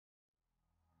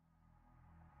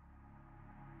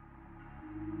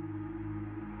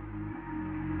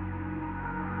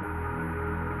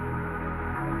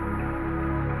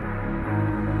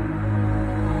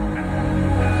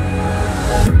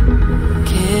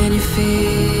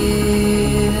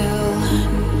feel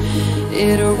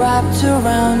it wrapped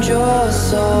around your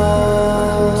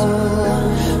soul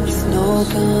with no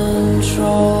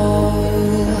control.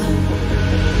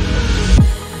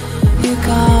 You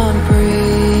can't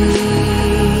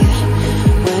breathe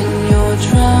when you're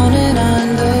drowning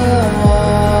underwater.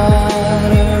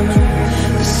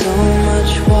 There's so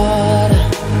much water.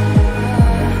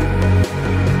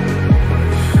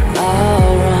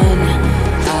 I'll run,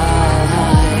 I'll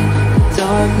hide.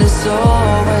 Darkness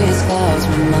always clouds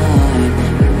my mind.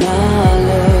 When I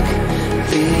look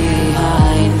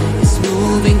behind, it's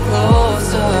moving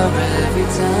closer every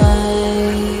time.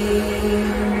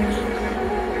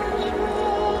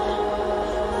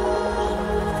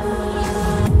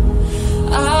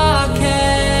 I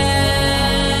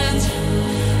can't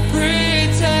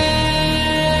pretend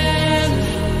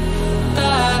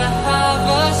that I have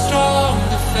a strong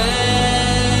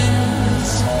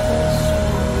defense.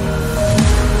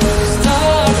 'Cause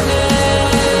darkness,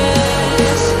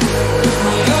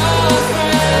 your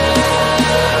friend,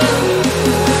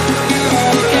 you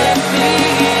get me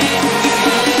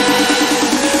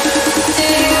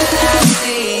till at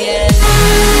the end.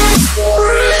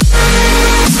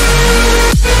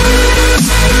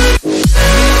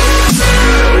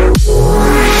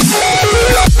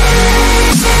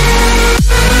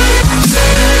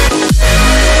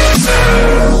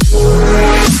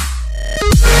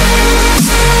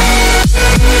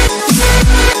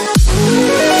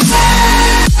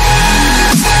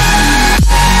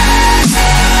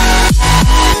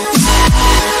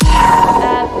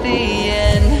 At the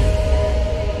end.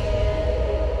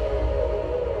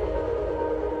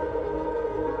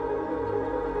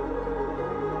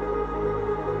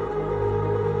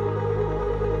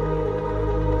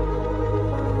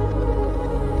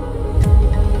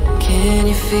 Can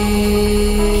you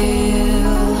feel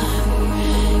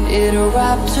it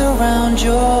wrapped around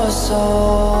your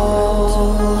soul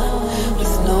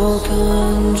with no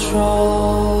control?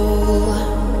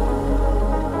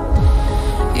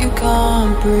 You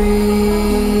can't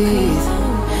breathe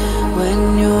when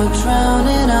you're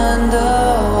drowning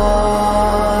underwater.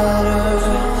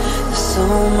 There's so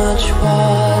much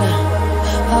water.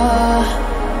 I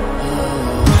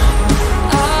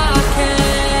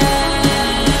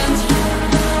can't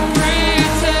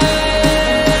pretend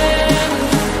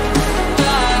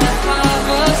that I have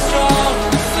a strong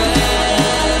defense.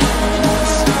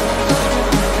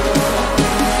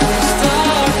 'Cause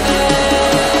darkness,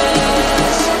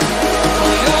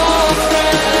 your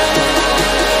friend,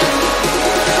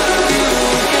 you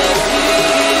get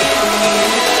me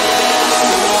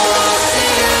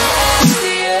till at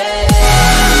the end.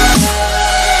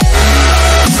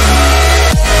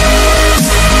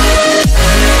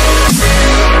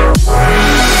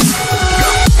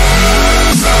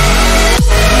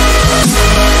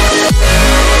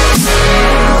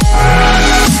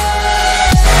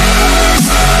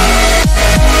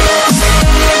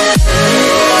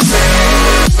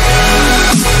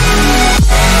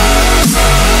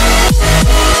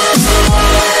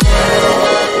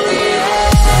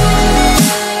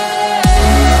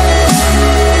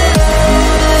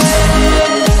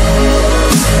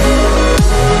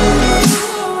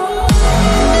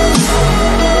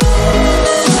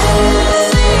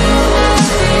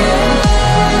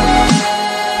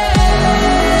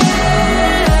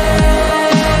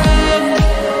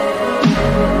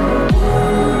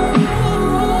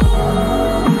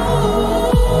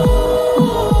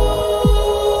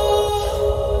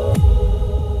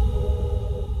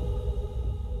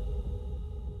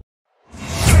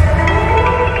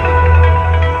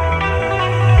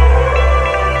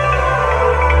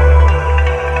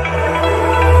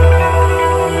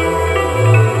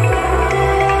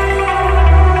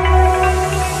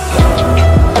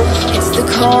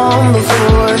 Calm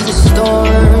before the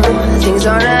storm. Things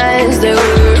aren't as they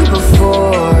were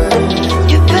before.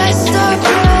 You best start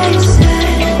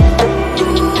rising.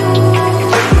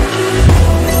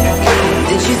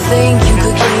 Did you think you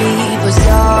could keep us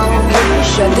out?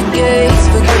 Shut the gates,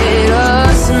 forget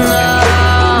us now.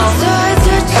 Tides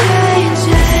are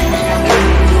changing.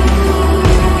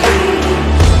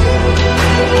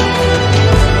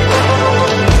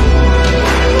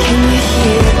 Can you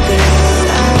hear this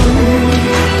sound?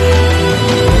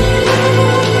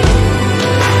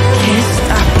 Can't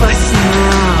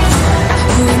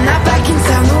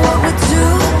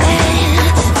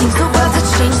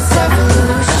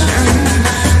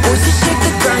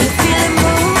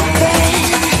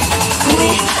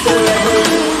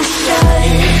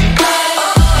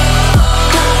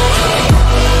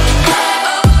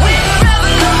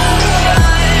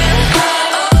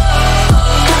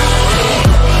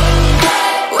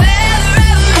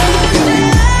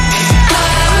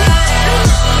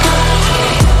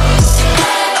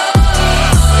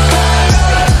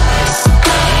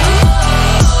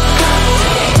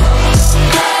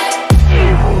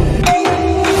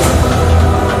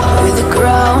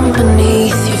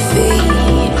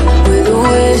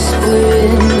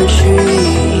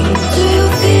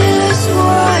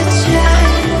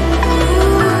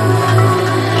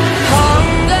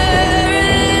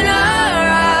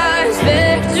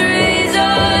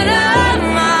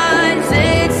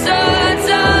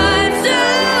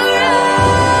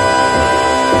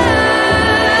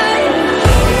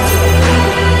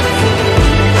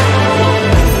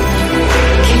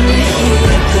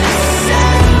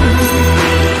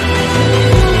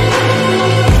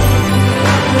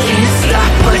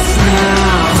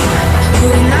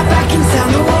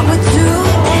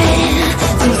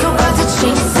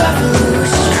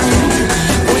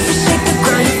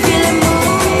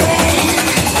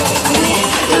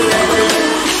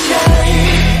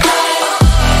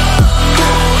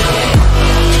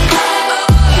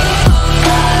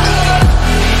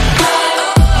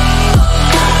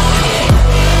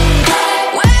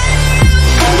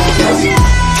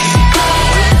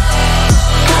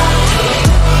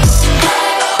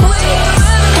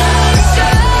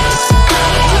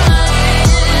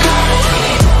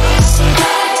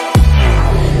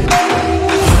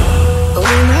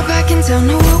Don't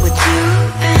know what